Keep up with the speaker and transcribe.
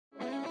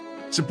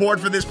Support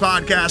for this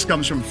podcast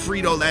comes from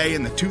Frito-Lay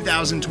and the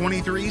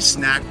 2023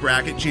 Snack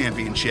Bracket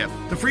Championship.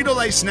 The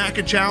Frito-Lay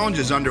Snack Challenge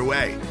is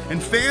underway,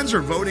 and fans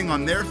are voting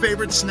on their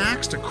favorite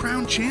snacks to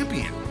crown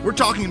champion. We're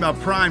talking about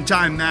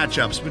primetime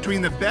matchups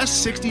between the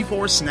best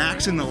 64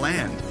 snacks in the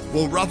land.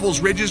 Will Ruffles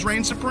Ridges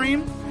reign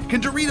supreme?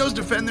 Can Doritos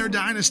defend their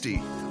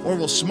dynasty? Or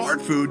will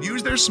Smart Food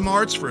use their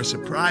smarts for a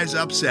surprise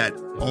upset?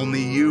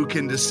 Only you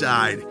can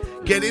decide.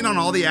 Get in on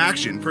all the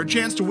action for a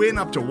chance to win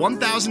up to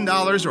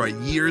 $1,000 or a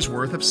year's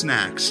worth of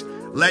snacks.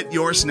 Let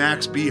your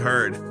snacks be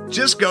heard.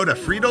 Just go to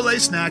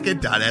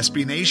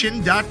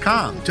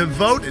fritolaysnacket.sbnation.com to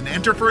vote and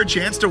enter for a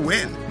chance to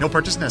win. No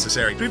purchase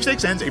necessary.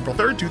 Sweepstakes ends April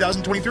 3rd,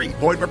 2023.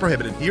 Void where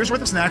prohibited. Year's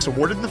worth of snacks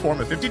awarded in the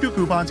form of 52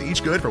 coupons,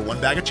 each good for one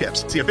bag of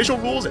chips. See official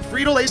rules at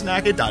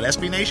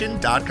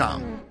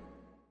fritolaysnacket.sbnation.com.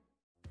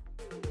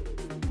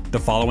 The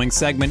following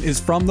segment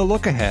is from The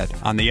Look Ahead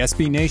on the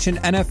SB Nation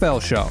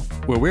NFL Show,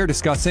 where we're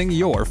discussing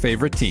your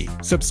favorite team.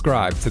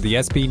 Subscribe to the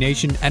SB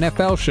Nation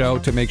NFL Show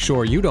to make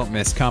sure you don't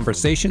miss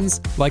conversations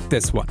like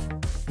this one.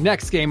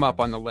 Next game up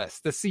on the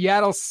list, the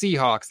Seattle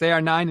Seahawks. They are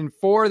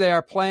 9-4. They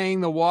are playing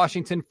the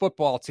Washington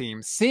Football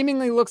Team.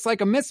 Seemingly looks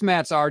like a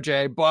mismatch,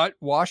 RJ, but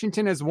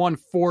Washington has won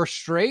 4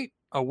 straight.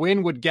 A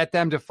win would get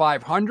them to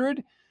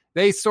 500.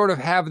 They sort of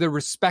have the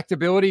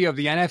respectability of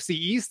the NFC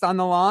East on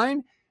the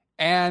line.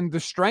 And the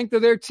strength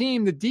of their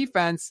team, the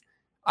defense,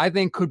 I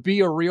think could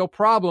be a real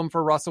problem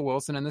for Russell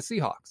Wilson and the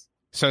Seahawks.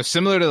 So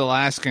similar to the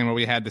last game where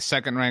we had the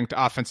second-ranked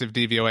offensive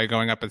DVOA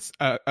going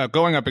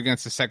up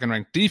against the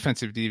second-ranked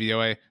defensive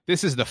DVOA,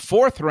 this is the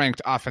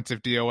fourth-ranked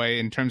offensive DVOA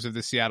in terms of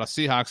the Seattle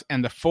Seahawks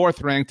and the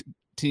fourth-ranked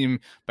team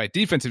by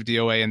defensive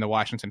DVOA in the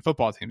Washington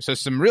Football Team. So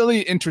some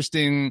really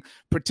interesting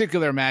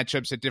particular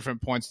matchups at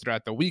different points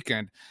throughout the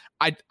weekend.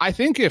 I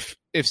think if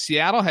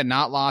Seattle had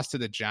not lost to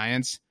the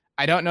Giants,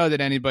 I don't know that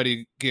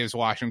anybody gives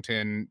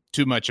Washington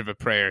too much of a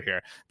prayer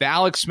here. The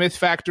Alex Smith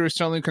factor is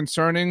certainly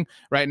concerning.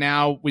 Right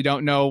now, we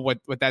don't know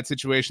what that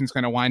situation is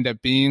going to wind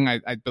up being.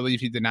 I believe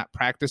he did not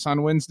practice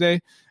on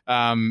Wednesday.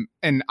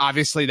 And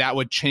obviously that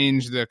would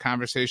change the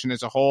conversation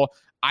as a whole.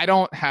 I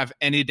don't have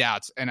any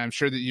doubts, and I'm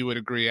sure that you would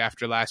agree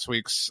after last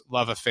week's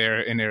love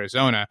affair in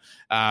Arizona.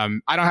 I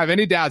don't have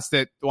any doubts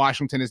that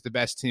Washington is the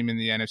best team in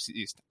the NFC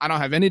East. I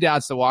don't have any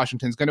doubts that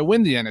Washington's going to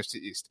win the NFC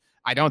East.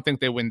 I don't think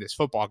they win this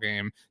football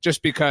game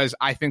just because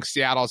I think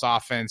Seattle's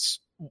offense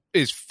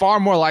is far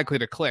more likely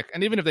to click.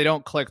 And even if they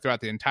don't click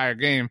throughout the entire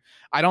game,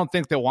 I don't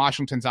think that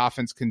Washington's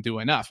offense can do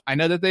enough. I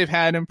know that they've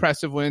had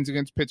impressive wins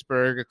against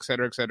Pittsburgh, et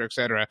cetera, et cetera, et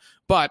cetera.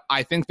 But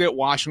I think that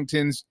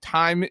Washington's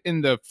time in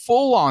the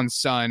full-on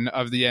sun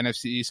of the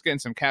NFC East, getting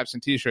some caps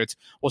and T-shirts,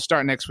 will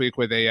start next week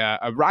with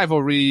a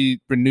rivalry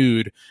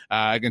renewed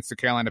against the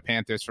Carolina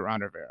Panthers for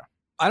Ron Rivera.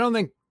 I don't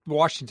think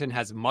Washington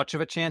has much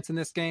of a chance in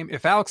this game.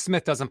 If Alex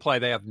Smith doesn't play,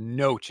 they have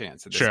no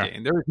chance in this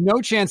game. There is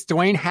no chance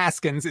Dwayne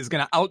Haskins is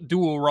going to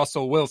outduel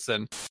Russell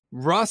Wilson.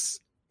 Russ,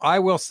 I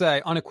will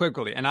say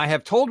unequivocally, and I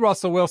have told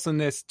Russell Wilson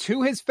this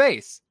to his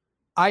face,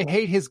 I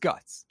hate his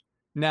guts.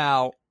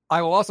 Now,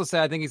 I will also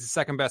say I think he's the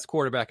second best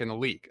quarterback in the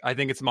league. I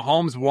think it's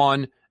Mahomes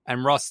 1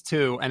 and Russ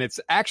 2, and it's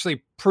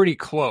actually pretty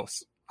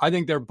close. I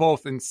think they're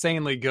both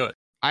insanely good.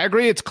 I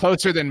agree it's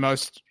closer than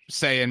most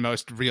say and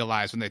most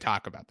realize when they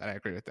talk about that. I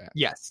agree with that.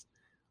 Yes.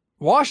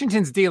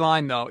 Washington's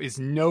D-line, though, is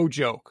no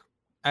joke.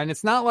 And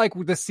it's not like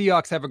the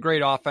Seahawks have a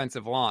great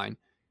offensive line.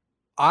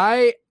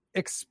 I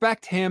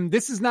expect him,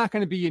 this is not going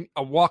to be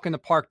a walk in the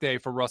park day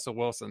for Russell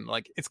Wilson.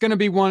 Like, it's going to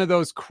be one of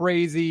those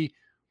crazy,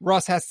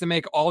 Russ has to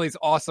make all these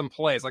awesome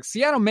plays. Like,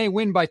 Seattle may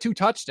win by 2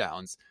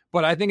 touchdowns,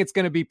 but I think it's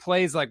going to be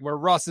plays like where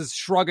Russ is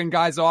shrugging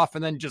guys off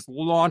and then just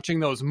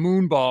launching those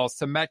moon balls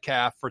to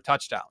Metcalf for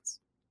touchdowns.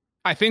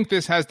 I think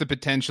this has the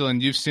potential,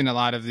 and you've seen a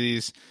lot of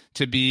these,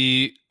 to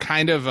be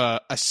kind of a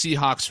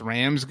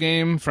Seahawks-Rams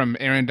game from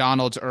Aaron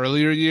Donald's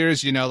earlier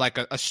years, you know, like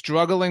a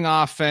struggling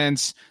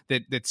offense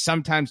that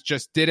sometimes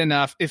just did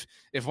enough. If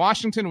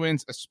Washington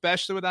wins,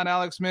 especially without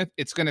Alex Smith,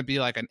 it's going to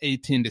be like an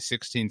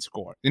 18-16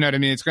 score. You know what I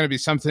mean? It's going to be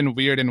something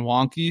weird and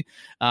wonky.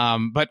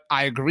 But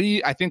I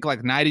agree. I think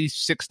like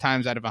 96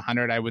 times out of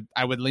 100,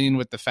 I would lean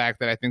with the fact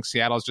that I think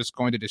Seattle's just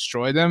going to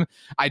destroy them.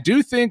 I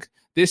do think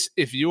this,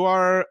 if you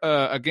are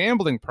a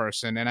gambling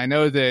person, and I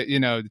know that, you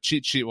know, the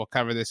cheat sheet will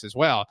cover this as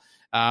well,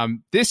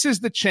 this is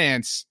the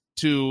chance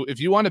to,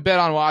 if you want to bet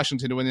on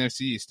Washington to win the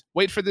NFC East,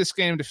 wait for this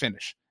game to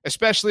finish,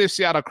 especially if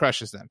Seattle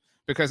crushes them,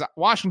 because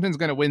Washington's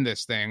going to win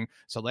this thing.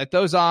 So let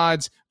those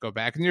odds go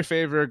back in your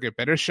favor, get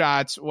better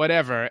shots,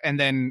 whatever, and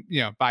then,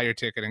 you know, buy your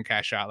ticket and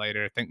cash out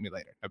later. Thank me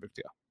later. No big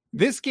deal.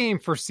 This game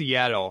for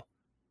Seattle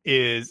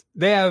is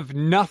they have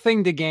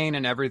nothing to gain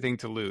and everything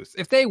to lose.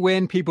 If they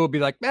win, people will be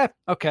like,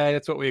 okay,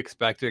 that's what we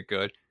expected.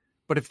 Good.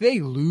 But if they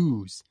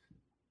lose,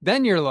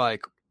 then you're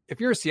like, if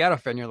you're a Seattle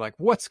fan, you're like,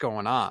 what's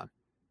going on?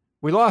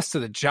 We lost to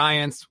the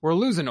Giants. We're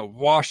losing to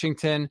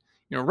Washington.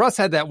 You know, Russ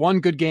had that one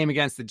good game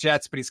against the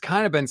Jets, but he's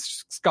kind of been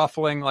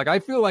scuffling. Like, I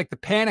feel like the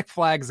panic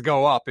flags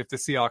go up if the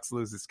Seahawks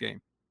lose this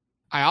game.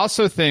 I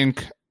also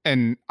think,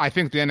 and I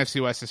think the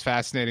NFC West is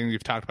fascinating.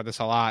 You've talked about this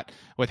a lot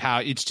with how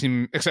each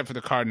team, except for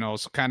the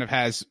Cardinals, kind of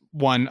has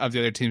one of the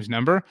other team's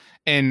number.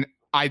 And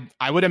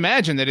I would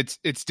imagine that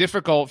it's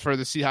difficult for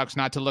the Seahawks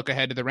not to look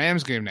ahead to the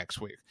Rams game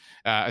next week,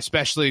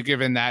 especially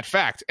given that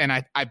fact. And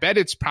I bet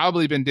it's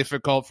probably been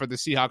difficult for the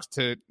Seahawks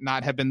to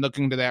not have been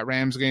looking to that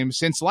Rams game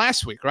since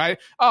last week, right?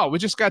 Oh, we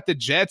just got the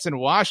Jets and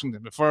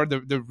Washington before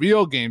the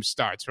real game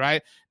starts,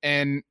 right?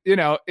 And,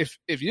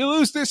 if you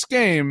lose this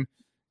game,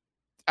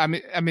 I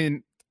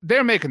mean,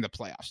 they're making the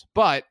playoffs,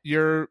 but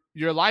your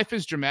life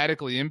is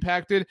dramatically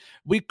impacted.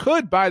 We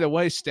could, by the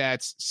way,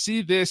 Stats,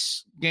 see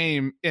this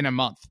game in a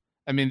month.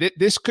 I mean,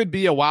 this could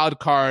be a wild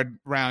card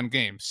round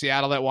game.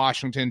 Seattle at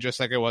Washington, just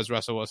like it was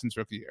Russell Wilson's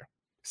rookie year.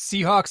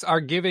 Seahawks are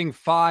giving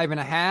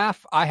 5.5.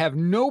 I have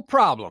no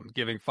problem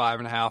giving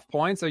 5.5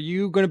 points. Are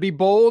you going to be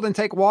bold and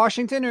take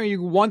Washington, or are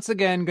you once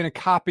again going to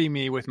copy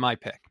me with my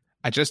pick?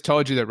 I just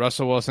told you that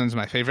Russell Wilson's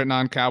my favorite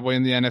non-Cowboy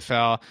in the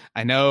NFL.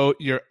 I know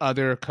your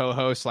other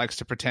co-host likes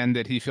to pretend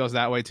that he feels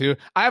that way too.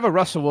 I have a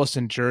Russell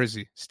Wilson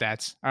jersey,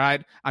 Stats. All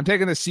right? I'm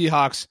taking the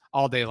Seahawks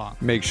all day long.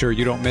 Make sure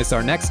you don't miss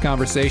our next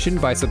conversation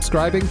by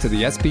subscribing to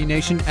the SB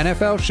Nation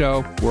NFL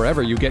show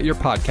wherever you get your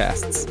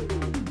podcasts.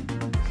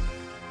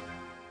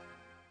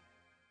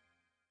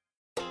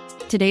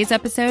 Today's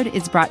episode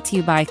is brought to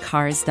you by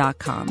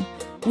Cars.com.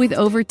 With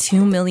over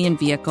 2 million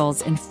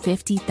vehicles and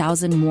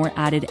 50,000 more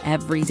added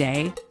every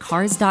day,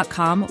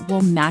 Cars.com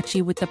will match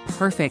you with the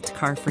perfect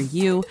car for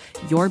you,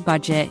 your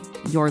budget,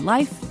 your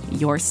life,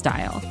 your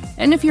style.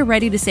 And if you're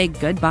ready to say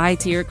goodbye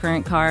to your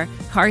current car,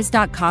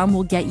 Cars.com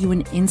will get you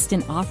an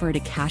instant offer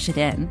to cash it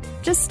in.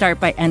 Just start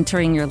by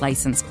entering your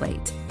license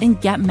plate and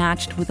get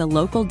matched with a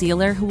local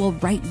dealer who will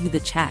write you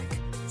the check.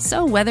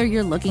 So whether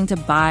you're looking to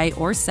buy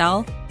or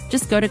sell,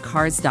 just go to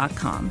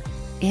Cars.com.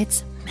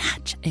 It's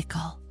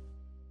magical.